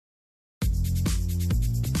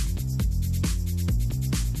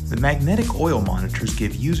The magnetic oil monitors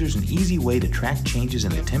give users an easy way to track changes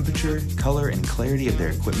in the temperature, color, and clarity of their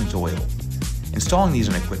equipment's oil. Installing these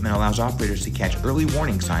on equipment allows operators to catch early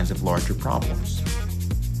warning signs of larger problems.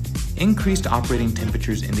 Increased operating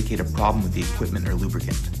temperatures indicate a problem with the equipment or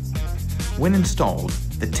lubricant. When installed,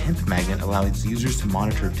 the temp magnet allows users to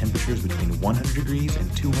monitor temperatures between 100 degrees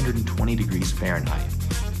and 220 degrees Fahrenheit.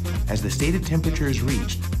 As the stated temperature is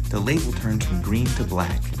reached, the label turns from green to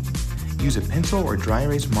black. Use a pencil or dry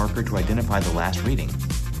erase marker to identify the last reading.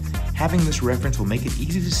 Having this reference will make it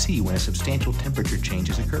easy to see when a substantial temperature change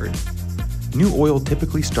has occurred. New oil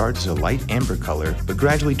typically starts as a light amber color, but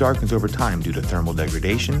gradually darkens over time due to thermal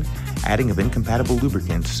degradation, adding of incompatible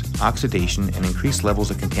lubricants, oxidation, and increased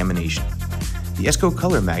levels of contamination. The Esco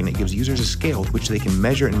color magnet gives users a scale to which they can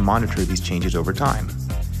measure and monitor these changes over time.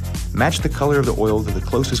 Match the color of the oil to the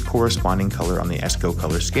closest corresponding color on the Esco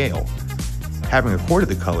color scale. Having recorded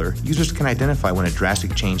the color, users can identify when a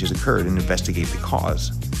drastic change has occurred and investigate the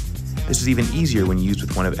cause. This is even easier when used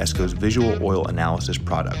with one of Esco's visual oil analysis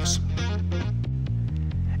products.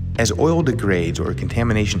 As oil degrades or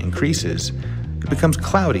contamination increases, it becomes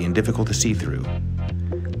cloudy and difficult to see through.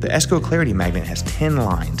 The Esco Clarity Magnet has 10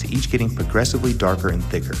 lines, each getting progressively darker and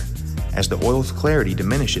thicker. As the oil's clarity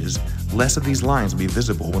diminishes, less of these lines will be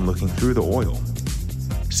visible when looking through the oil.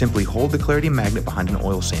 Simply hold the Clarity Magnet behind an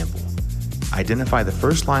oil sample. Identify the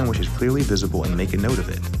first line which is clearly visible and make a note of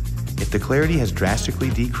it. If the clarity has drastically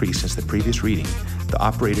decreased since the previous reading, the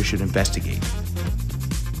operator should investigate.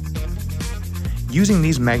 Using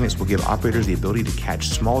these magnets will give operators the ability to catch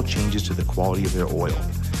small changes to the quality of their oil.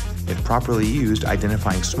 If properly used,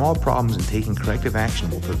 identifying small problems and taking corrective action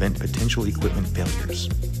will prevent potential equipment failures.